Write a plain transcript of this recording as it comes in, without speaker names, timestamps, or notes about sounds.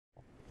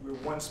We're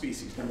one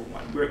species, number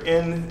one. We're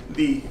in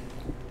the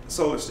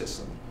solar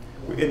system.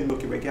 We're in the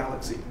Milky Way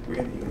galaxy. We're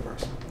in the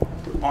universe.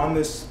 We're on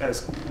this,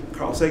 as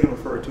Carl Sagan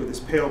referred to, this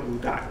pale blue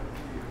dot.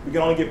 We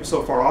can only get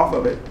so far off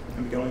of it,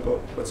 and we can only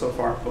go but so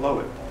far below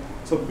it.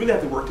 So we really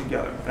have to work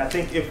together. And I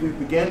think if we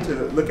begin to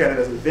look at it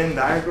as a Venn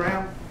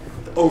diagram,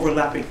 the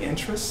overlapping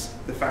interests,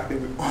 the fact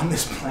that we're on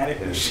this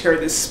planet and share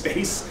this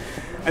space,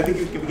 I think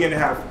we can begin to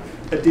have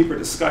a deeper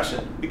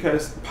discussion.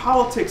 Because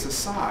politics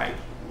aside,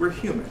 we're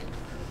human.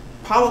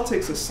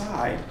 Politics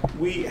aside,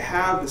 we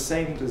have the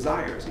same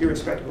desires,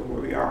 irrespective of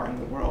where we are in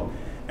the world.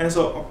 And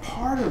so a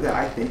part of that,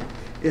 I think,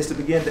 is to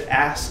begin to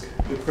ask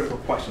the critical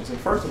questions. And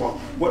first of all,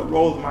 what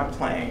role am I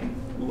playing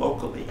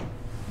locally?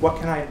 What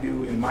can I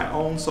do in my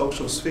own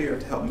social sphere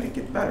to help make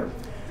it better?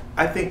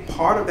 I think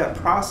part of that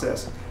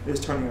process is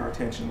turning our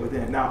attention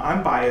within. Now,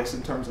 I'm biased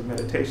in terms of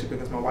meditation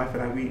because my wife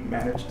and I, we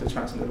manage the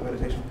Transcendental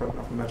meditation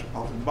program for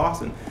Metropolitan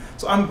Boston.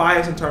 So I'm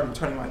biased in terms of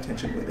turning my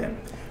attention within.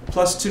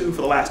 +2,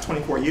 for the last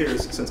 24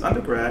 years since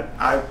undergrad,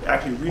 I've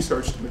actually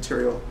researched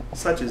material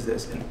such as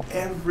this. And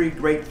every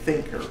great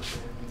thinker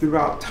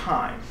throughout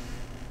time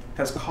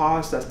has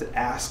caused us to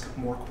ask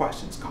more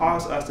questions,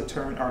 caused us to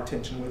turn our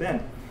attention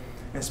within.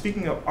 And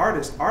speaking of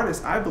artists,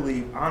 I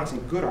believe, honestly,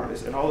 good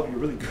artists, and all of you are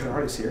really good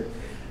artists here,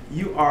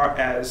 you are,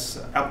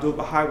 as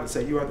Abdul-Baha would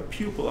say, you are the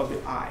pupil of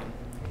the eye.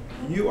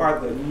 You are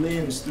the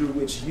lens through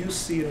which you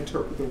see and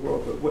interpret the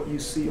world, but what you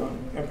see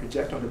and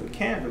project onto the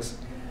canvas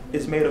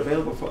is made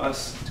available for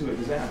us to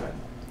examine.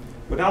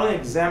 But not only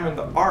examine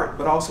the art,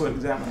 but also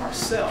examine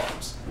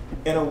ourselves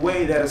in a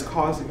way that is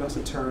causing us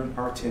to turn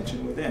our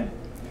attention within.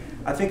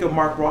 I think of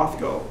Mark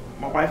Rothko.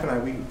 My wife and I,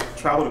 we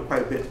traveled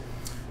quite a bit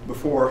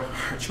before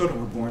our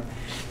children were born.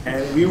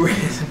 And we were,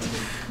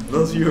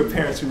 those of you who are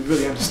parents who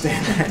really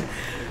understand that,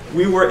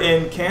 we were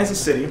in Kansas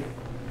City,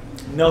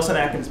 Nelson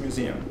Atkins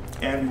Museum,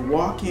 and we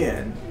walk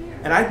in,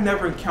 and I'd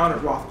never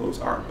encountered Rothko's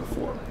art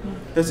before.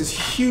 There's this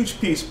huge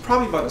piece,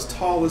 probably about as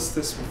tall as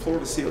this from floor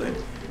to ceiling.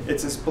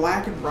 It's this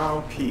black and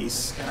brown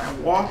piece, and I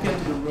walk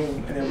into the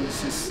room, and there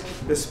was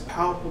this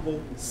palpable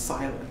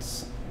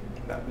silence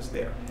that was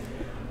there.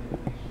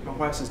 My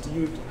wife says, do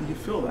you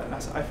feel that? And I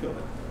said, I feel it.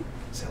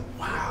 I said,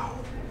 wow.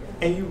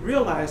 And you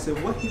realize that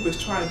what he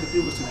was trying to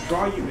do was to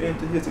draw you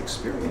into his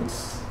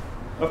experience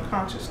of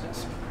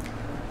consciousness,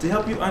 to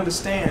help you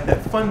understand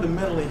that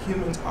fundamentally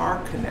humans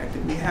are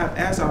connected. We have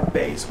as our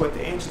base what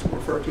the ancients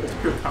refer to as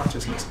pure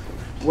consciousness,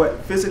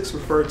 what physics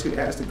referred to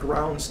as the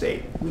ground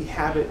state. We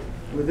have it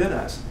within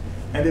us,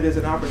 and it is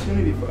an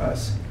opportunity for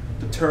us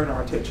to turn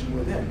our attention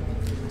within.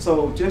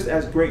 So just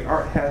as great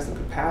art has the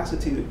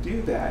capacity to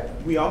do that,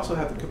 we also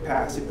have the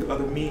capacity through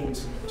other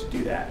means to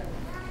do that.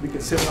 We can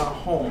sit in our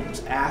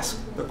homes, ask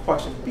the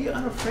questions, be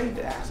unafraid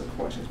to ask the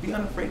questions, be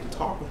unafraid to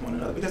talk with one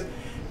another, because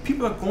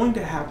people are going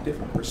to have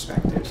different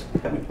perspectives,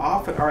 and we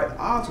often are at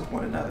odds with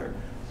one another.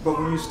 But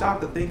when you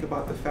stop to think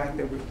about the fact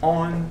that we're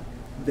on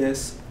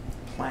this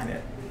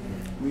planet,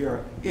 we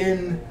are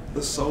in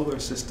the solar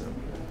system,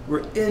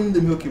 we're in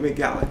the Milky Way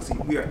galaxy,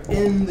 we are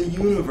in the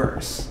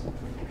universe.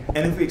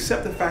 And if we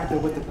accept the fact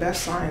that what the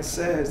best science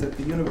says, that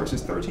the universe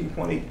is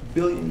 13.8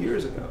 billion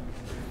years ago,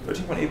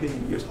 13.8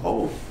 billion years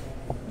old,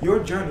 your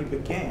journey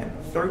began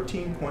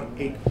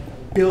 13.8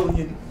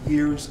 billion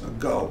years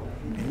ago,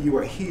 and you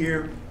are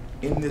here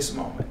in this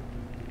moment.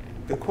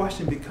 The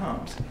question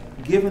becomes,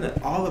 given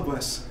that all of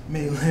us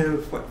may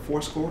live, what,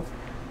 40,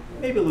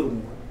 maybe a little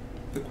more,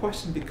 the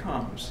question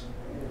becomes,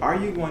 are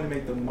you going to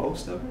make the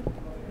most of it,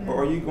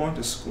 or are you going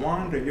to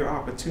squander your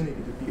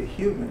opportunity to be a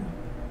human,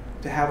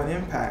 to have an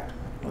impact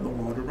on the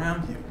world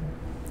around you?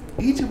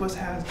 Each of us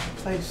has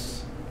a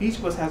place, each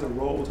of us has a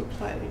role to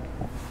play.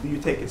 Do you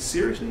take it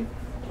seriously,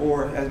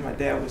 or as my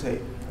dad would say,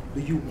 do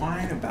you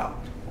whine about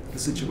the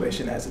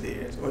situation as it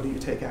is, or do you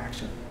take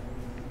action?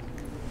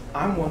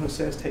 I'm one who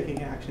says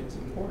taking action is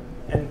important.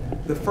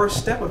 And the first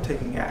step of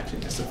taking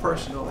action is to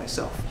first know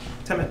thyself.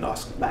 Temet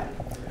nos, Latin.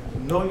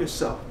 Know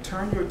yourself.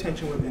 Turn your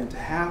attention within to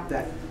have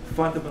that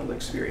fundamental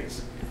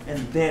experience, and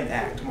then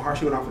act.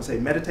 Maharshi would often say,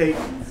 meditate,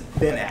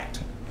 then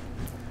act.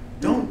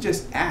 Don't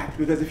just act,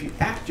 because if you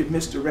act, you're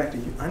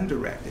misdirected, you're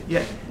undirected.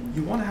 Yet,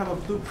 you want to have a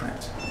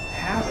blueprint,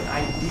 have an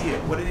idea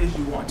what it is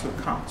you want to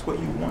accomplish, what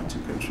you want to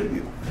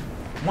contribute.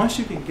 Once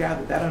you can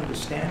gather that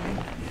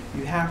understanding,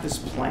 you have this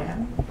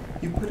plan,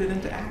 you put it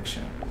into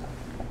action.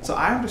 So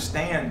I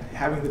understand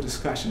having the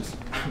discussions.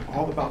 I'm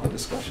all about the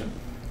discussion,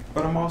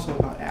 but I'm also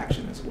about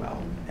action as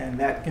well. And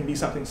that can be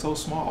something so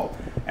small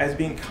as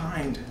being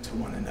kind to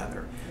one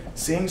another.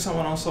 Seeing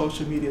someone on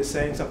social media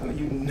saying something that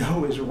you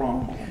know is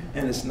wrong,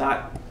 and it's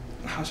not,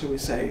 how should we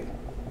say,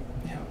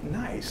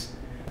 nice.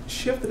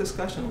 Shift the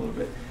discussion a little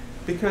bit,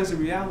 because the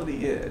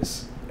reality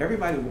is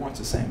everybody wants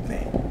the same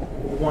thing.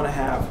 We want to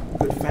have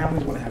good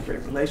families, we want to have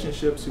great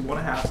relationships, we want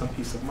to have some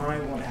peace of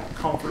mind, we want to have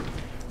comfort.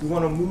 We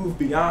want to move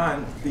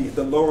beyond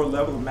the lower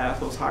level of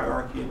Maslow's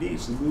hierarchy of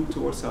needs to move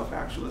towards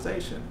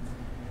self-actualization.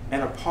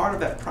 And a part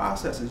of that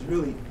process is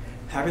really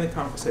having the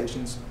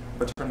conversations,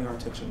 but turning our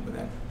attention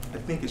within. I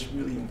think it's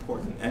really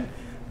important. And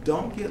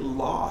don't get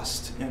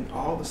lost in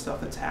all the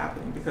stuff that's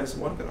happening, because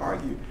one could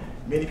argue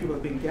many people are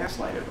being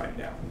gaslighted right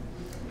now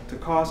to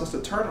cause us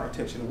to turn our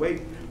attention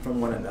away from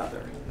one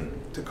another,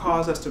 to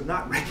cause us to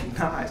not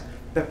recognize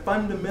that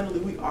fundamentally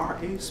we are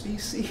a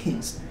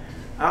species.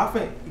 I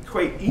often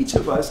equate each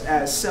of us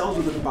as cells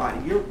within the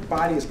body. Your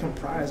body is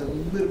comprised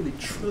of literally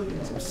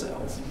trillions of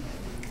cells.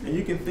 And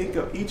you can think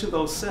of each of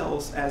those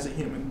cells as a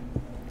human.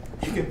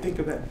 You can think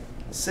of that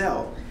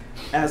cell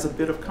as a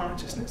bit of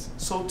consciousness.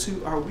 So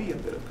too are we a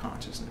bit of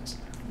consciousness.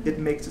 It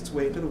makes its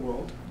way into the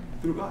world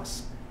through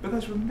us.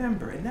 Because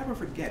remember, and never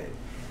forget it,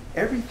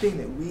 everything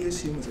that we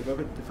as humans have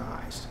ever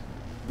devised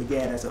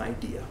began as an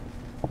idea.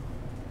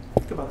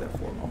 Think about that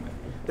for a moment.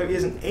 There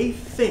isn't a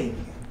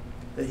thing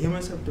that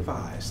humans have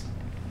devised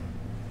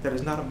that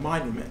is not a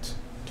monument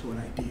to an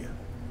idea.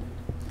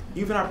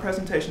 Even our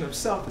presentation of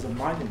self is a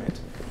monument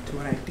to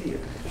an idea.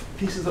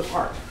 Pieces of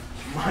art,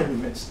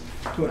 monuments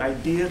to an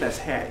idea that's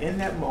had in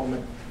that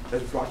moment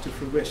that's brought to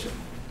fruition.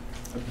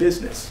 A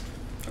business,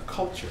 a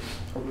culture,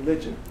 a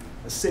religion,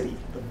 a city,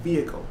 a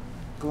vehicle,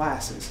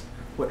 glasses,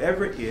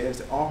 whatever it is,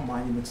 they're all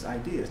monuments to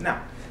ideas.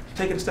 Now,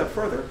 take it a step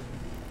further,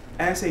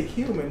 as a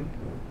human,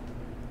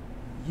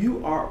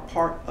 you are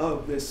part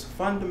of this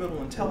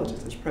fundamental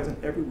intelligence that's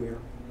present everywhere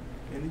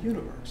in the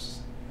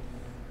universe.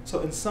 So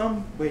in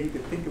some way, you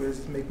could think of it as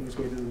it's making its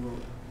way to the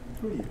world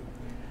through you.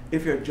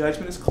 If your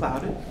judgment is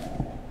clouded,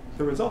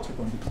 the results are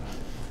going to be clouded.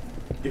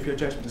 If your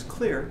judgment is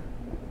clear,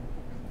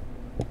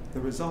 the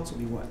results will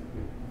be what?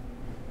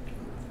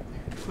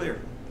 Clear.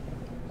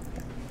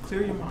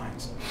 Clear your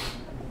minds.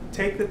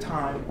 Take the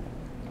time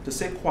to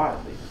sit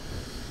quietly.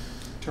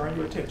 Turn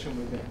your attention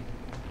within.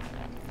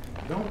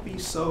 Don't be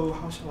so,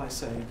 how shall I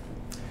say,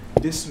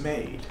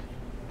 dismayed.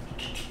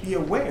 Be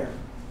aware,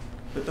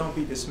 but don't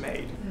be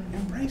dismayed.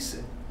 Embrace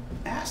it.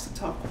 Ask the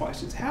tough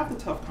questions. Have the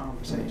tough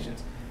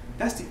conversations.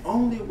 That's the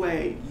only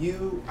way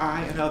you,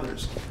 I, and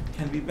others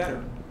can be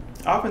better.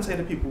 I often say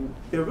to people,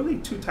 there are really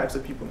two types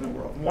of people in the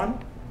world.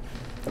 One,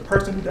 the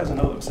person who doesn't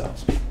know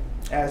themselves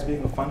as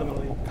being a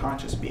fundamentally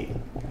conscious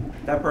being.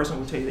 That person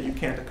will tell you that you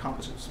can't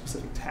accomplish a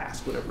specific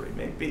task, whatever it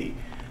may be.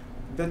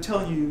 They're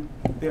telling you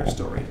their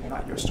story,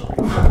 not your story.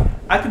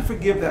 I can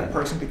forgive that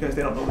person because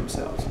they don't know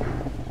themselves.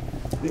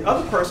 The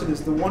other person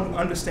is the one who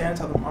understands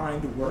how the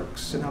mind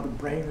works and how the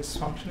brain is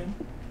functioning.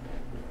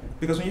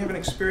 Because when you have an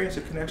experience,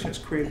 a connection is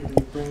created in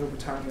your brain over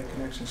time, that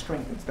connection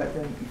strengthens. That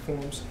then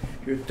informs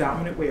your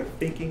dominant way of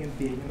thinking and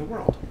being in the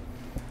world.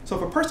 So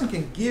if a person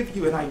can give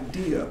you an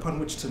idea upon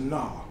which to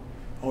gnaw,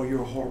 oh,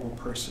 you're a horrible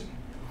person,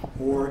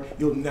 or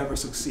you'll never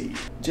succeed.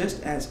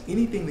 Just as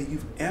anything that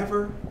you've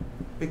ever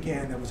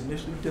began that was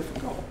initially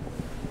difficult,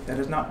 that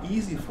is not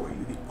easy for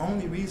you, the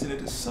only reason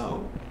it is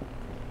so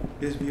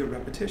is via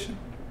repetition.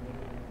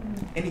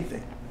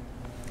 Anything.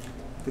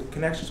 The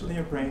connections within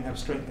your brain have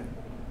strengthened.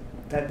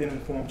 That then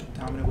informs your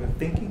dominant way of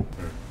thinking.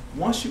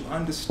 Once you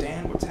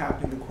understand what's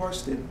happening in the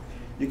course, then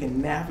you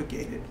can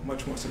navigate it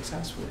much more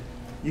successfully.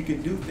 You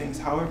can do things,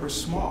 however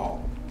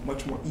small,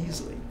 much more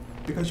easily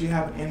because you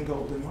have an end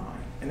goal in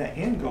mind. And that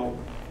end goal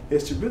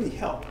is to really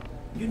help.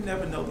 You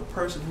never know the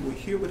person who will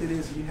hear what it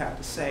is that you have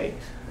to say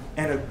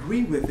and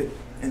agree with it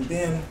and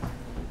then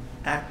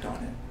act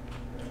on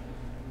it.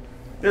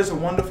 There's a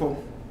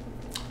wonderful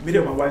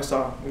video my wife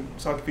saw, we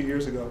saw it a few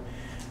years ago.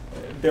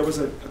 There was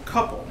a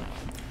couple,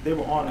 they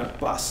were on a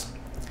bus,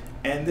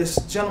 and this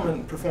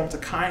gentleman performs a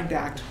kind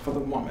act for the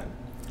woman.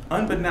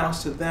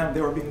 Unbeknownst to them,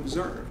 they were being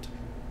observed.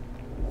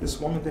 This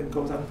woman then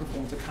goes out and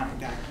performs a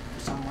kind act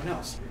for someone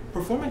else.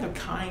 Performing a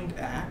kind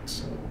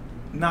act,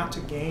 not to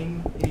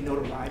gain any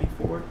notoriety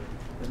for it,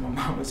 as my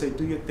mom would say,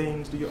 do your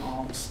things, do your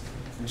alms,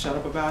 and shut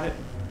up about it.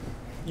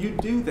 You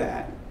do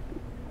that,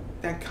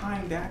 that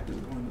kind act is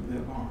going to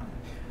live on.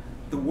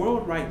 The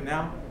world right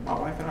now, my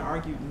wife and I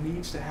argue,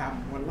 needs to have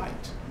more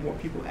light, more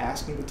people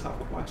asking the tough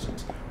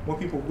questions, more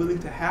people willing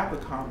to have the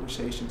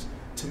conversations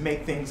to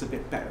make things a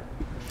bit better.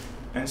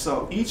 And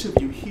so each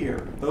of you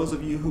here, those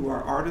of you who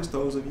are artists,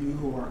 those of you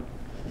who are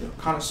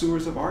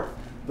connoisseurs of art,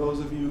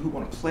 those of you who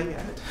want to play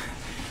at it,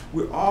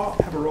 we all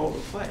have a role to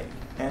play.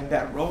 And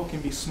that role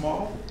can be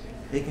small,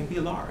 it can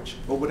be large,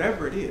 but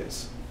whatever it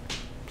is,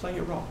 play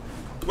your role.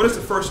 What is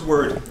the first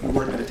word in the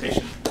word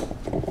meditation?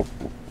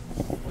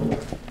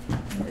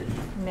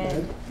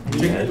 Med.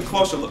 Take a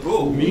closer look.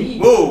 Ooh.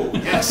 Me? Ooh,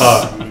 yes. Me.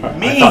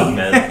 I thought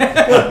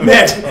med.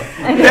 Med.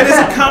 That is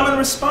a common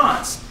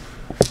response.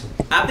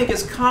 I think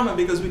it's common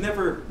because we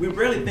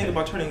rarely think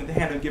about turning the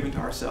hand and giving to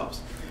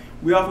ourselves.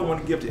 We often want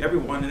to give to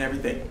everyone and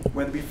everything,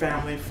 whether it be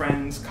family,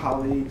 friends,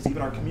 colleagues,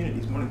 even our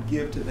communities. We want to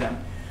give to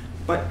them.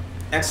 But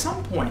at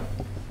some point,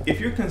 if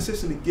you're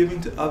consistently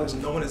giving to others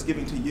and no one is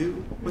giving to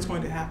you, what's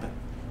going to happen?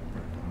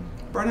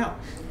 Burnout.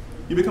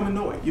 You become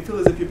annoyed. You feel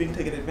as if you're being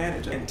taken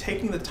advantage of. And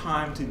taking the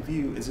time to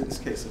view, as in this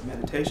case of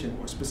meditation,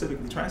 or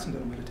specifically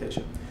transcendental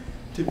meditation,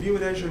 to view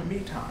it as your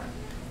me time.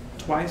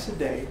 Twice a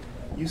day,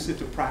 you sit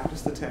to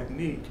practice the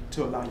technique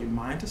to allow your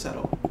mind to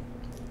settle,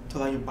 to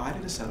allow your body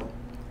to settle,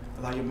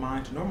 allow your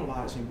mind to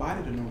normalize and your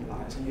body to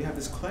normalize. And you have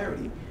this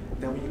clarity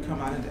that when you come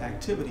out into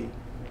activity,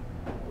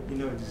 you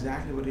know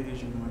exactly what it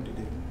is you're going to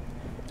do.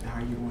 and how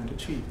you're going to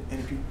achieve it. And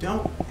if you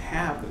don't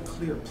have the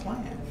clear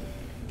plan,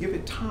 give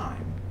it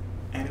time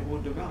and it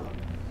will develop.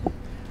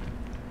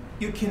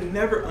 You can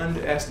never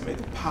underestimate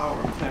the power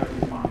of clarity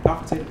of mind. I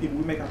often say to people,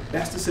 we make our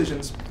best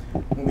decisions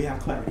when we have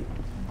clarity.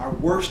 Our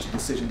worst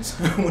decisions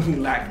when we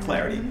lack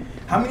clarity.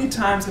 How many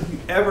times have you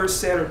ever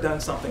said or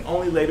done something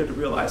only later to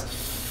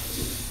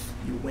realize,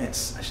 you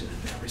wince, I should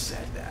have never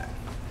said that.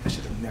 I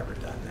should have never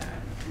done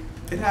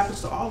that. It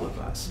happens to all of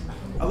us.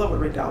 I love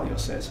what Ray Dalio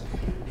says.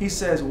 He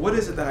says, what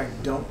is it that I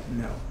don't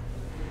know?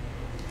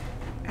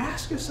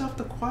 Ask yourself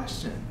the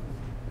question.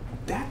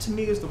 That to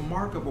me is the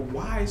mark of a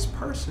wise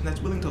person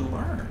that's willing to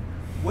learn.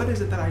 What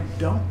is it that I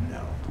don't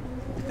know?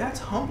 That's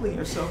humbling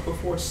yourself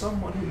before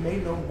someone who may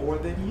know more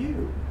than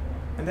you.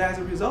 And as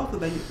a result of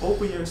that, you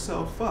open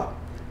yourself up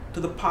to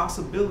the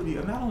possibility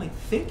of not only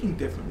thinking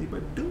differently,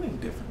 but doing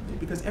differently,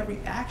 because every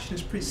action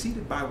is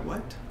preceded by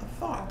what? A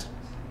thought.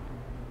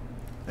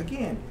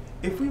 Again,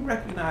 if we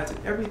recognize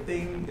that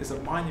everything is a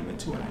monument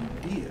to an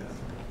idea,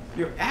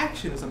 your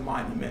action is a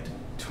monument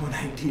to an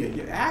idea.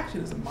 Your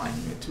action is a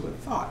monument to a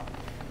thought.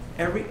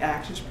 Every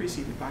action is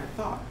preceded by a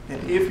thought.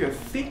 And if your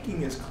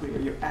thinking is clear,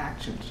 your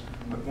actions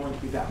are going to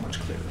be that much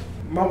clearer.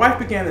 My wife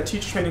began the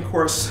teacher training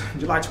course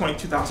July 20,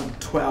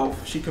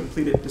 2012. She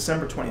completed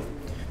December 20th.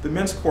 The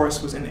men's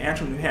course was in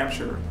Antrim, New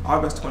Hampshire,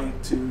 August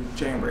 20th to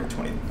January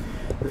 20th.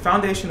 The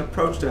foundation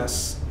approached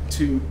us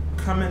to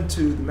come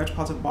into the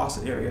metropolitan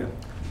Boston area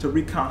to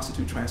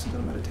reconstitute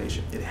Transcendental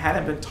meditation. It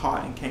hadn't been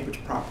taught in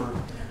Cambridge proper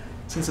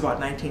since about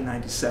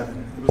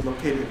 1997. It was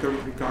located at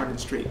 33 Garden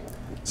Street.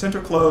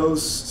 Center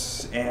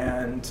closed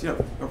and,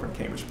 over in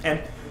Cambridge. And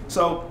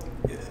so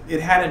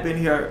it hadn't been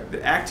here.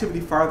 The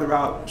activity farther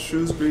out,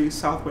 Shrewsbury,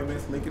 South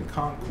Weymouth, Lincoln,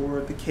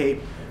 Concord, the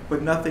Cape,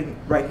 but nothing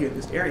right here in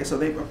this area. So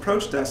they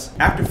approached us.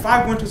 After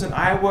 5 winters in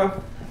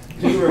Iowa,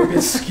 we were a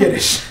bit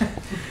skittish.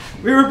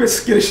 We were a bit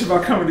skittish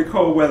about coming to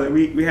cold weather.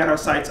 We had our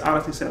sights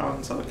honestly set on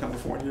in Southern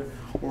California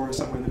or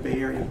somewhere in the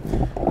Bay Area.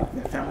 We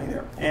had family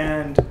there.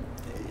 And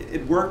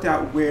it worked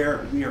out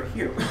where we are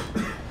here.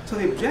 So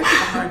the objective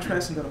behind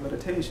Transcendental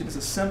meditation is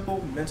a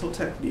simple mental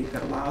technique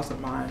that allows the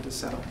mind to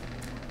settle,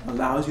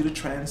 allows you to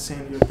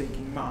transcend your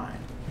thinking mind.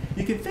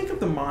 You can think of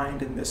the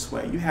mind in this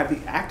way. You have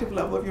the active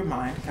level of your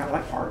mind, kind of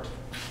like art,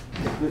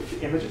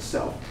 the image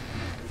itself.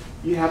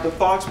 You have the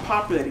thoughts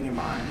populating your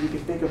mind. You can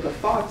think of the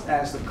thoughts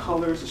as the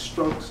colors, the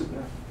strokes,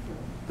 and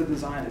the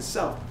design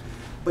itself.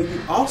 But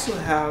you also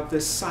have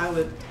this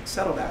silent,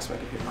 settled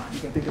aspect of your mind.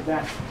 You can think of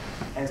that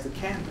as the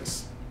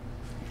canvas.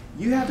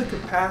 You have the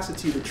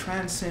capacity to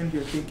transcend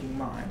your thinking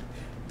mind.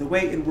 The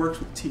way it works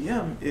with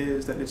TM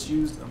is that it's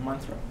used a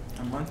mantra.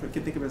 A mantra, you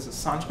can think of it as a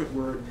Sanskrit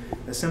word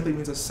that simply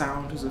means a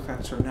sound whose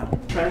effects are known.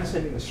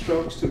 Transcending the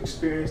strokes to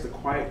experience the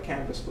quiet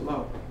canvas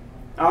below.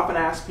 I often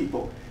ask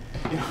people,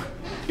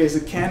 is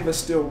the canvas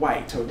still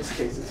white? Or in this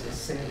case, it's a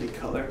sandy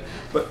color.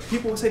 But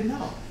people will say,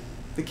 no,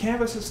 the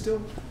canvas is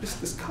still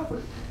just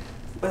covered.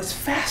 But it's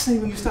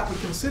fascinating when you stop and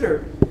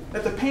consider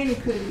that the painting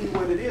couldn't be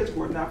what it is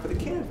were it not for the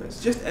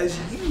canvas, just as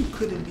you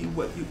couldn't be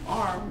what you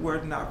are were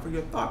it not for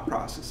your thought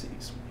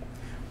processes.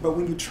 But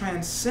when you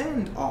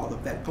transcend all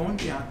of that, going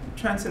beyond,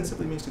 transcend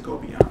simply means to go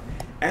beyond.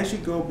 As you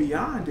go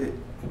beyond it,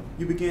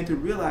 you begin to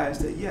realize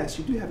that yes,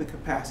 you do have the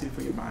capacity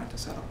for your mind to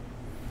settle.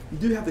 You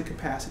do have the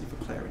capacity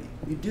for clarity.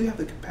 You do have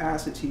the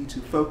capacity to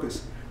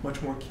focus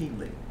much more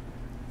keenly.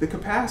 The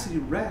capacity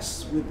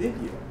rests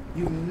within you.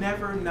 You've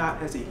never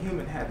not as a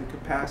human had the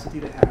capacity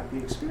to have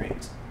the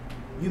experience.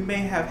 You may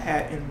have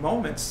had in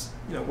moments,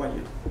 while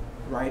you're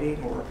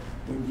writing or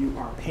when you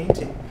are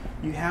painting,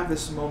 you have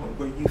this moment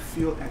where you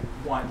feel at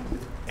one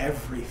with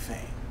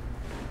everything.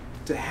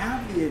 To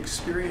have the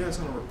experience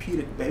on a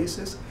repeated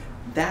basis,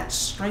 that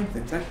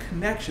strengthens, that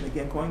connection,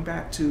 again, going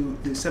back to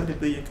the 70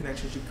 billion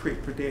connections you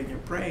create per day in your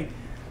brain,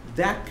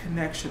 that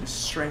connection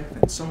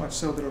strengthens so much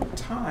so that over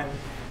time,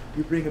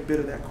 you bring a bit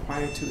of that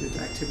quietude into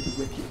activity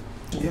with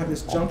you. You have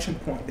this junction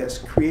point that's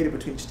created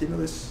between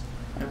stimulus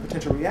and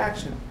potential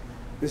reaction,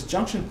 this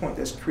junction point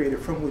that's created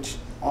from which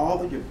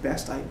all of your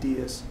best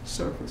ideas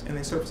surface, and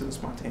they surface in a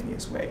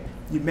spontaneous way.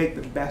 You make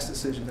the best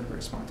decisions in a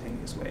very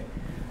spontaneous way.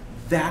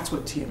 That's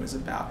what TM is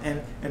about.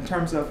 And in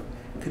terms of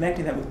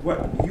connecting that with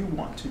what you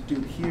want to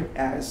do here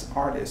as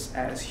artists,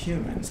 as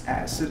humans,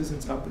 as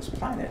citizens of this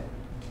planet,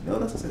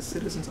 notice it says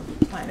citizens of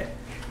the planet.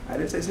 I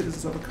didn't say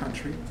citizens of a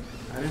country.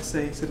 I didn't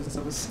say citizens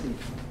of a city,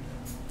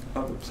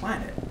 of the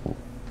planet.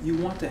 You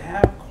want to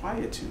have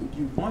quietude.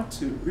 You want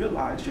to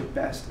realize your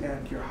best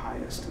and your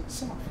highest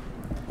self.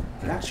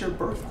 That's your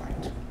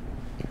birthright.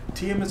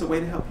 TM is a way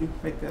to help you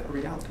make that a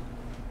reality.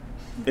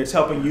 It's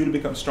helping you to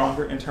become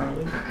stronger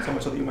internally, so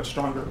much so that you're much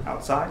stronger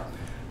outside.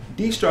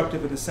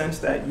 Destructive in the sense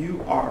that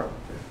you are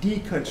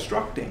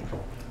deconstructing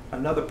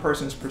another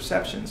person's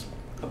perceptions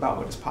about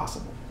what is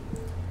possible.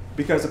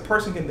 Because a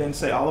person can then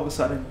say all of a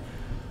sudden,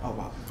 oh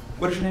wow,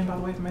 what is your name by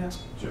the way, if I may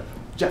ask? Jeff.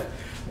 Jeff.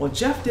 Well,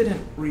 Jeff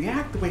didn't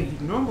react the way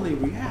he normally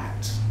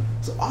reacts.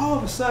 So all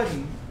of a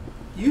sudden,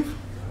 you've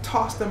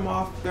tossed them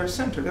off their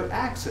center, their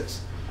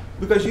axis,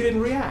 because you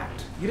didn't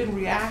react. You didn't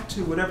react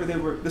to whatever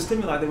the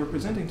stimuli they were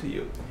presenting to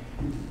you.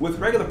 With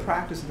regular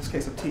practice, in this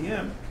case of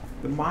TM,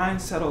 the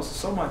mind settles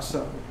so much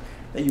so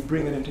that you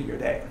bring it into your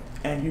day.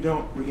 And you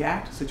don't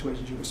react to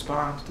situations, you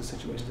respond to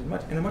situations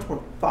in a much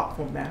more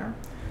thoughtful manner.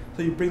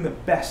 So you bring the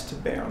best to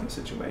bear on the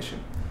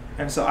situation.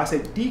 And so I say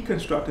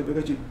deconstructed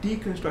because you're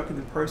deconstructing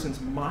the person's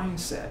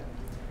mindset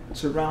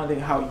surrounding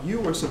how you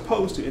were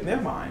supposed to, in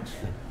their minds,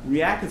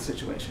 react to the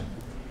situation.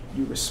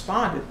 You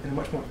responded in a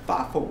much more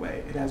thoughtful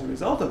way. And as a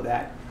result of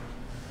that,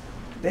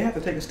 they have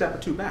to take a step or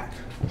two back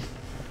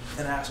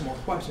and ask more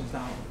questions.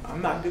 Now,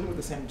 I'm not dealing with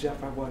the same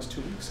Jeff I was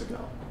 2 weeks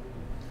ago.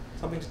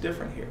 Something's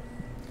different here.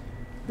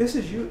 This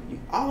is you.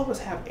 All of us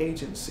have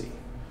agency,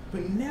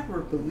 but never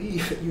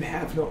believe that you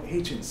have no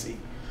agency.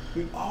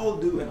 We all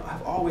do and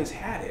have always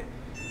had it.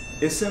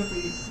 It's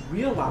simply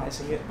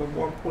realizing it, but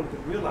more important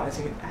than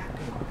realizing it,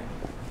 acting on it.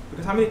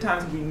 Because how many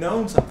times have we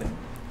known something,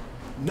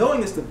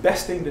 knowing it's the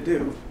best thing to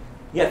do,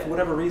 yet for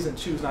whatever reason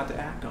choose not to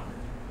act on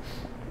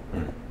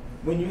it?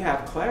 When you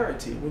have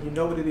clarity, when you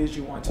know what it is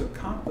you want to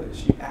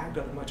accomplish, you act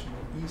on it much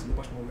more easily,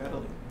 much more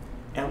readily,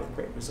 and with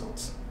great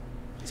results.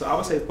 So I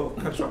would say both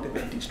constructive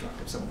and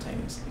destructive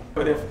simultaneously.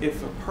 But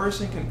if a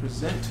person can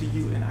present to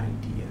you an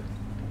idea,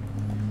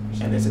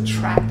 and it's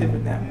attractive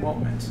in that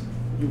moment,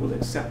 you will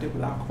accept it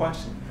without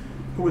question.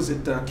 Who was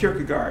it?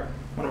 Kierkegaard,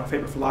 one of my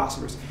favorite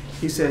philosophers.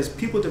 He says,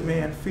 people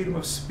demand freedom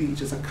of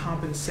speech as a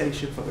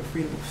compensation for the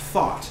freedom of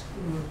thought,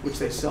 which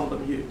they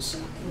seldom use.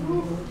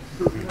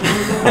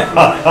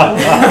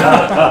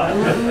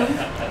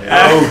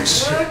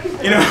 Ouch.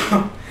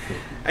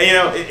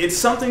 It's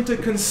something to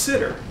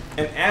consider.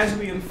 And as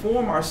we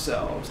inform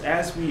ourselves,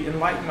 as we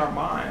enlighten our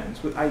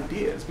minds with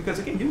ideas, because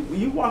again,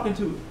 when you walk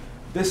into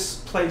this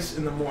place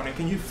in the morning,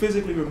 can you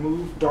physically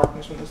remove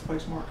darkness from this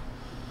place, Mark?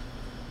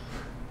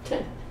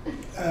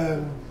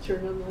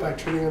 By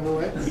turning on the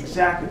light?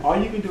 Exactly. All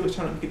you can do is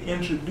you can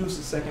introduce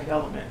a second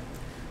element.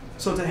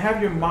 So to have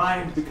your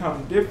mind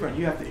become different,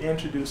 you have to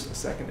introduce a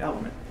second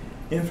element.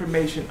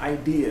 Information,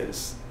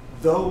 ideas,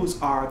 those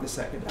are the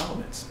second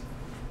elements.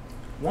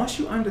 Once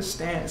you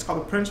understand, it's called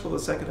the principle of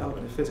the second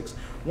element of physics.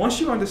 Once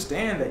you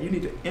understand that you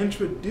need to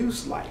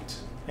introduce light,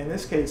 in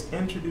this case,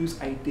 introduce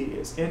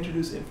ideas,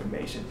 introduce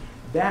information,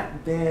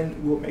 that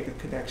then will make a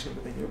connection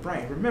within your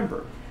brain.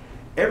 Remember,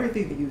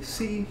 everything that you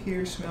see,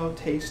 hear, smell,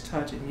 taste,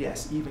 touch, and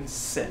yes, even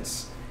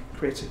sense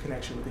creates a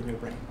connection within your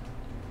brain.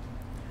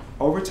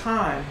 Over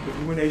time, with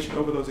rumination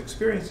over those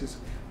experiences,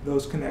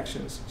 those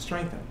connections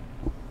strengthen.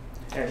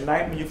 At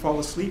night when you fall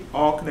asleep,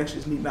 all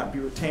connections need not be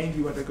retained.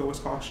 You undergo what's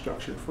called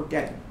structured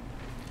forgetting.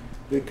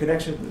 The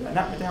connections that are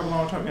not meant to have a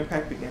long-term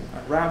impact begin to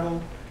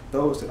unravel.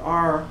 Those that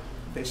are,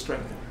 they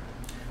strengthen.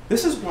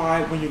 This is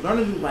why when you learn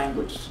a new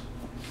language,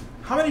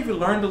 how many of you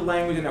learned the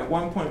language and at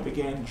one point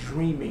began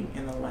dreaming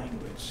in the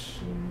language?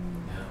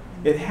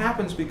 It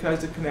happens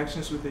because the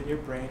connections within your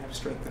brain have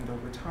strengthened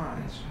over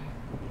time.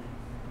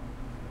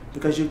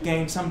 Because you've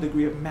gained some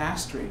degree of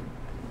mastery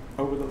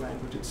over the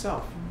language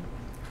itself.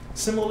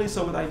 Similarly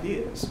so with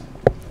ideas.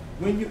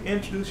 When you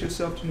introduce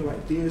yourself to new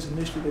ideas,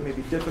 initially they may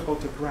be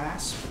difficult to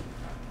grasp,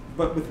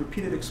 but with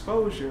repeated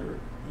exposure,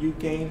 you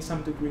gain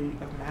some degree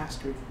of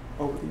mastery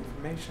over the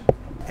information.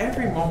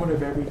 Every moment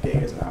of every day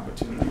is an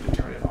opportunity to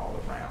turn it all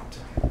around.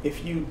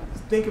 If you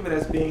think of it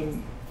as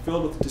being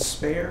filled with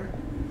despair,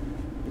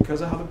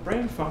 because of how the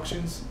brain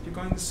functions, you're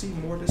going to see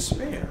more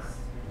despair.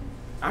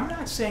 I'm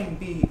not saying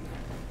be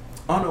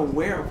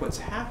unaware of what's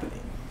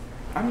happening.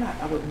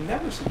 I would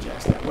never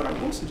suggest that. What I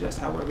will suggest,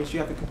 however, is you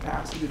have the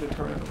capacity to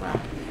turn it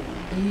around,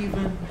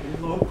 even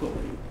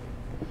locally.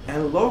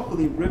 And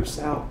locally ripples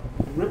out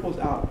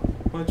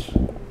much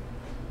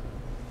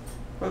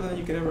further than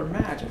you could ever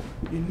imagine.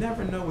 You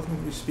never know with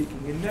whom you're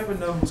speaking. You never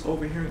know who's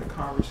overhearing the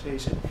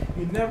conversation.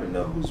 You never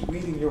know who's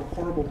reading your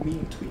horrible,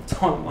 mean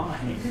tweets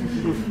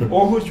online,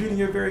 or who's reading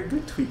your very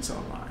good tweets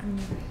online.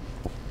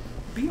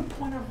 Be a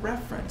point of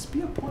reference.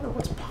 Be a point of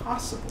what's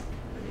possible.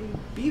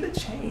 Be the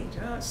change.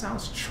 It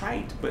sounds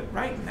trite, but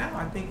right now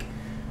I think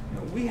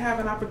we have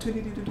an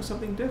opportunity to do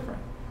something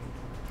different.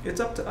 It's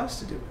up to us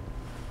to do it.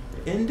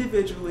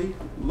 Individually,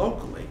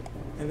 locally,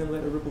 and then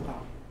let it ripple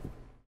out.